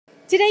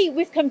Today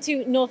we've come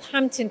to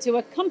Northampton to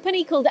a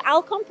company called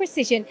Alcon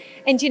Precision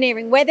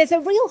Engineering, where there's a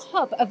real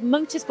hub of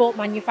motorsport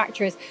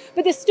manufacturers.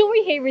 But the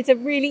story here is a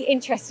really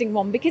interesting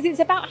one because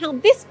it's about how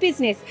this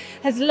business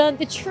has learned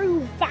the true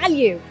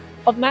value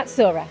of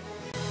Matsuura.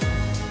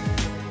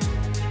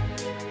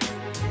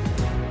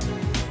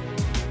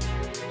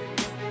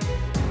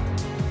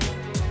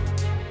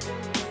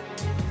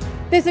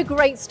 There's a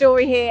great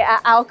story here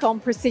at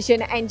Alcon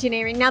Precision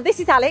Engineering. Now, this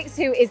is Alex,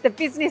 who is the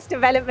Business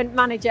Development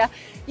Manager.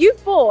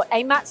 You've bought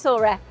a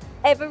Matsuura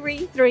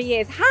every 3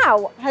 years.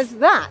 How has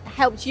that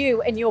helped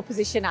you in your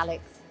position,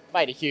 Alex?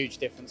 Made a huge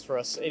difference for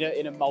us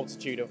in a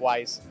multitude of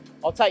ways.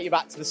 I'll take you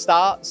back to the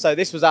start. So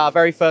this was our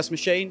very first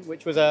machine,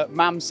 which was a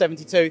MAM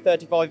 72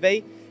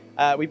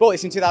 35V. We bought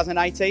this in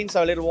 2018,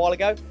 so a little while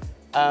ago.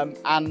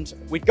 And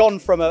we'd gone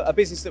from a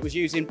business that was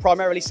using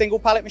primarily single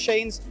pallet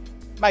machines,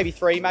 maybe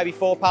 3, maybe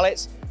 4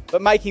 pallets,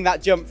 but making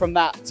that jump from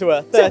that to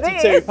a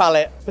 32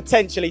 pallet,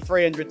 potentially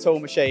 300 tool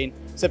machine,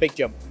 it's a big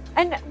jump.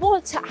 And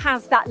what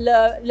has that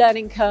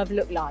learning curve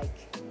look like?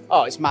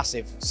 Oh, it's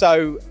massive.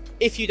 So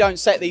if you don't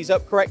set these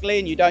up correctly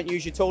and you don't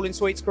use your tooling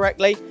suites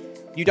correctly,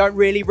 you don't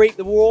really reap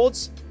the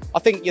rewards. I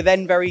think you're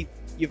then very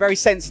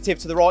sensitive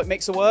to the right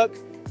mix of work.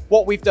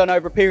 What we've done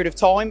over a period of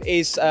time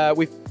is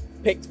we've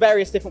picked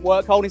various different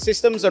work holding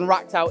systems and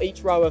racked out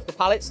each row of the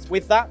pallets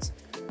with that.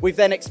 We've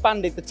then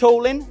expanded the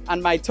tooling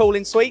and made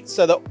tooling suites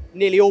so that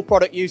nearly all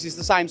product uses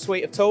the same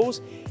suite of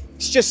tools.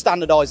 It's just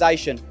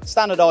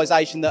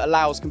standardisation that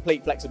allows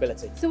complete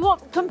flexibility. So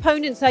what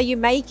components are you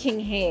making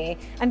here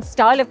and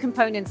style of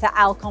components at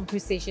Alcon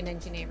Precision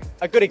Engineering?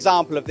 A good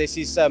example of this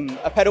is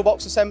a pedal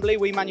box assembly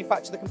we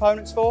manufacture the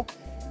components for.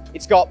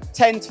 It's got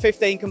 10 to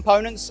 15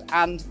 components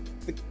and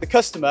the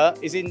customer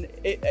is in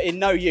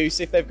no use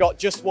if they've got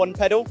just one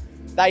pedal.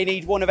 They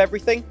need one of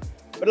everything.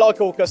 But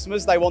like all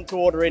customers, they want to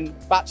order in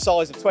batch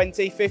size of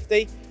 20,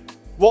 50.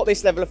 What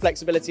this level of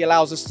flexibility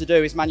allows us to do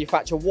is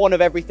manufacture one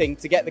of everything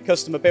to get the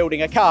customer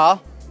building a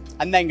car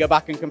and then go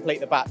back and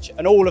complete the batch.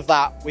 And all of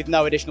that with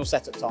no additional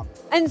setup time.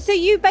 And so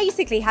you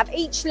basically have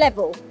each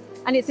level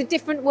and it's a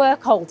different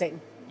work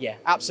holding? Yeah,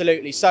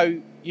 absolutely.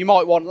 So you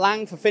might want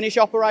Lang for finish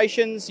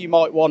operations. You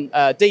might want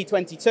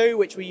D22,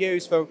 which we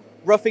use for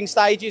roughing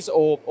stages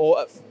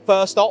or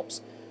first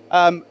ops.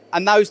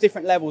 And those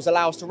different levels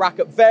allow us to rack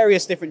up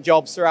various different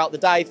jobs throughout the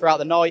day, throughout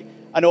the night,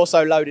 and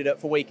also load it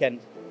up for weekend.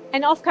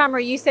 And off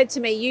camera, you said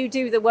to me, you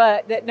do the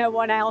work that no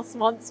one else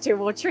wants to,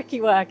 or tricky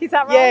work, is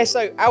that right? Yeah,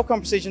 so Alcon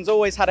Precision's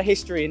always had a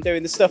history in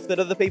doing the stuff that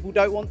other people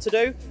don't want to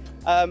do.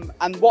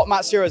 And what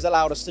Matsuura has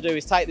allowed us to do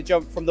is take the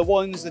jump from the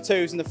 1s, the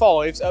 2s and the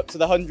 5s up to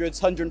the 100s,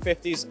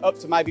 150s, up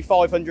to maybe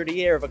 500 a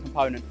year of a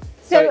component.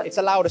 So it's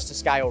allowed us to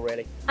scale,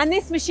 really. And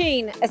this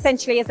machine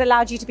essentially has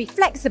allowed you to be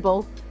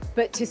flexible,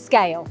 but to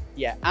scale.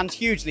 Yeah, and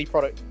hugely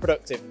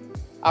productive.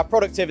 Our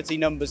productivity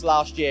numbers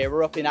last year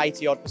were up in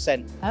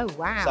 80-odd%. Oh,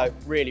 wow. So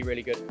really,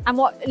 really good. And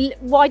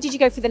why did you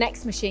go for the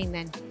next machine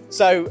then?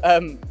 So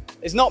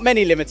there's not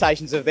many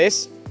limitations of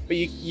this, but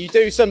you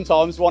do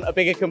sometimes want a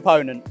bigger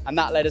component, and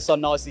that led us on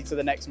nicely to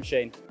the next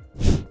machine.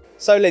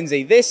 So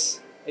Lyndsey,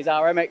 this is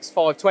our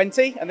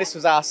MX520, and this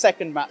was our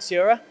second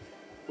Matsuura.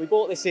 We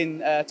bought this in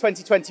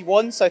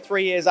 2021, so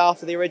 3 years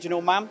after the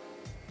original MAM.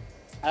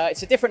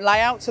 It's a different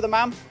layout to the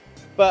MAM,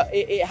 but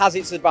it has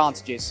its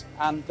advantages.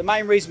 And the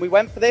main reason we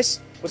went for this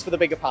was for the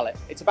bigger pallet.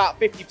 It's about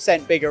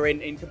 50% bigger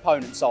in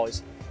component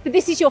size. But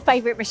this is your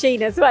favourite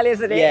machine as well,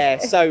 isn't it? Yeah,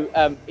 so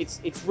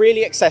it's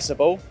really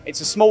accessible.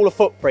 It's a smaller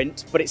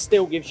footprint, but it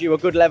still gives you a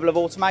good level of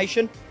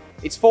automation.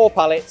 It's 4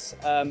 pallets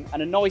and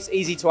a nice,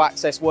 easy to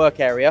access work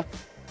area.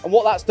 And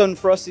what that's done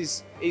for us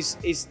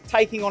is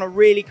taking on a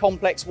really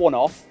complex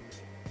one-off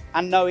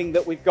and knowing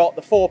that we've got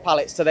the 4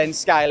 pallets to then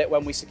scale it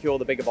when we secure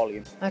the bigger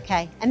volume.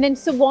 Okay, and then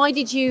so why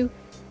did you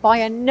buy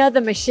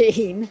another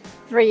machine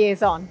 3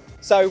 years on?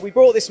 So we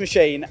brought this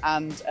machine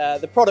and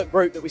the product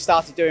group that we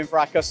started doing for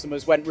our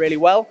customers went really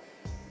well.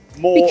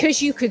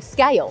 Because you could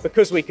scale?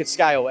 Because we could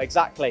scale,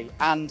 exactly.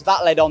 And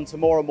that led on to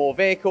more and more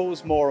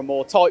vehicles, more and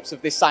more types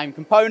of this same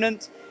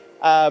component.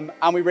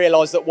 And we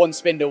realised that one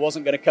spindle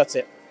wasn't going to cut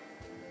it.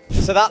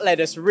 So that led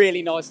us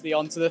really nicely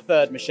onto the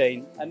third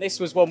machine. And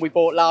this was one we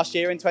bought last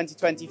year in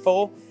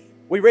 2024.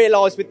 We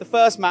realised with the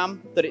first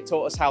MAM that it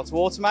taught us how to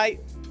automate.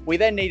 We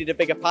then needed a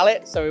bigger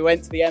pallet, so we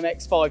went to the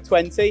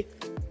MX520.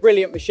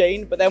 Brilliant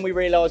machine, but then we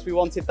realised we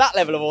wanted that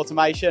level of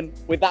automation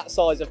with that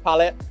size of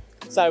pallet.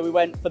 So we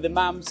went for the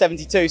MAM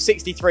 72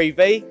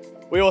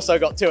 63V. We also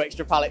got 2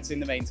 extra pallets in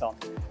the meantime.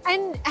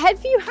 And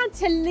have you had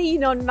to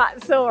lean on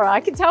Matsuura?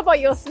 I can tell by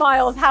your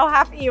smiles how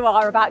happy you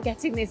are about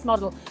getting this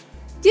model.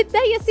 Did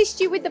they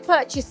assist you with the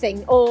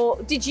purchasing,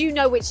 or did you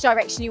know which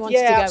direction you wanted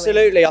to go in? Yeah,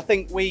 absolutely. I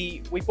think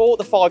we bought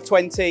the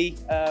 520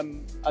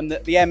 and the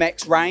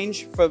MX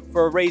range for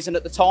a reason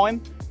at the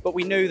time, but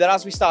we knew that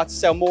as we started to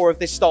sell more of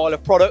this style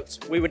of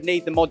product, we would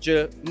need the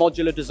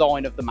modular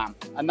design of the MAM,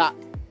 and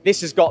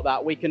this has got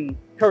that. We can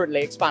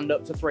currently expand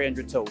up to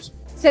 300 tools.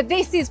 So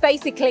this is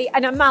basically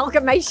an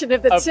amalgamation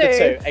of the two. Of the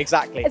two,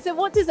 exactly. So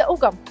what does it all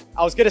gone?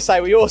 I was going to say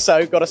we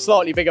also got a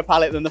slightly bigger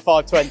pallet than the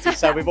 520,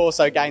 so we've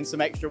also gained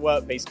some extra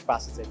workpiece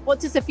capacity.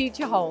 What does the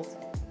future hold?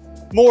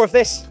 More of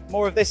this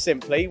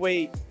simply.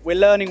 We're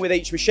learning with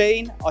each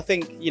machine. I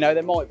think, you know,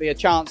 there might be a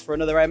chance for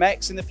another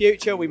MX in the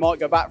future. We might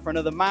go back for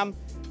another MAM.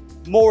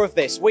 More of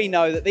this. We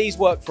know that these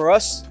work for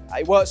us.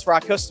 It works for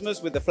our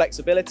customers with the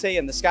flexibility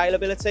and the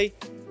scalability.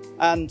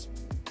 And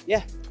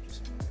yeah.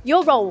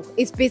 Your role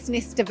is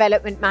business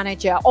development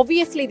manager.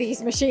 Obviously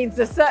these machines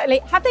are certainly,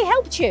 have they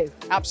helped you?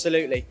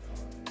 Absolutely.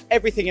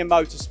 Everything in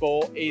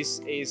motorsport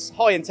is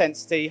high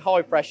intensity,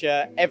 high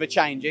pressure, ever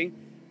changing.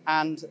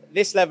 And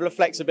this level of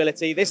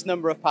flexibility, this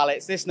number of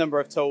pallets, this number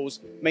of tools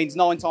means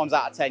 9 times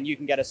out of 10 you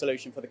can get a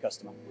solution for the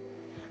customer.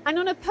 And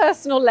on a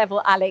personal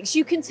level, Alex,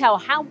 you can tell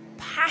how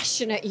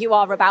passionate you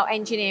are about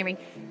engineering.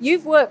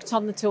 You've worked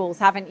on the tools,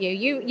 haven't you?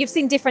 You've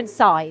seen different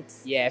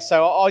sides. Yeah,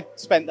 so I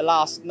spent the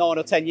last 9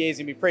 or 10 years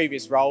in my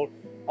previous role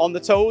on the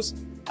tools,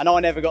 and I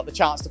never got the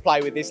chance to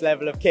play with this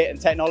level of kit and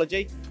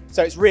technology.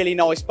 So it's really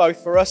nice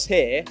both for us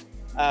here,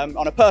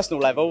 on a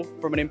personal level,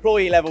 from an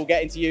employee level,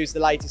 getting to use the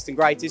latest and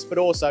greatest, but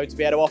also to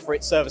be able to offer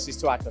its services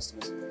to our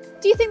customers.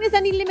 Do you think there's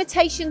any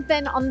limitations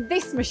then on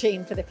this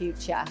machine for the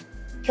future?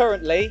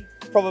 Currently,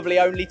 probably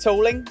only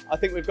tooling. I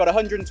think we've got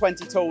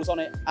 120 tools on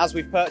it as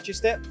we've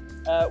purchased it.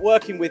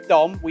 Working with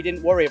Dom, we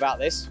didn't worry about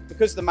this.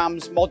 Because the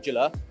MAM's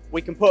modular,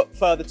 we can put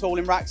further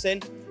tooling racks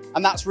in,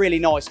 and that's really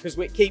nice because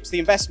it keeps the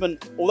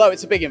investment, although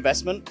it's a big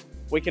investment,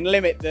 we can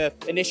limit the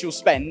initial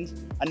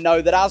spend and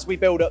know that as we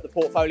build up the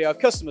portfolio of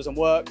customers and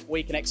work,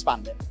 we can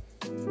expand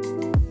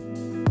it.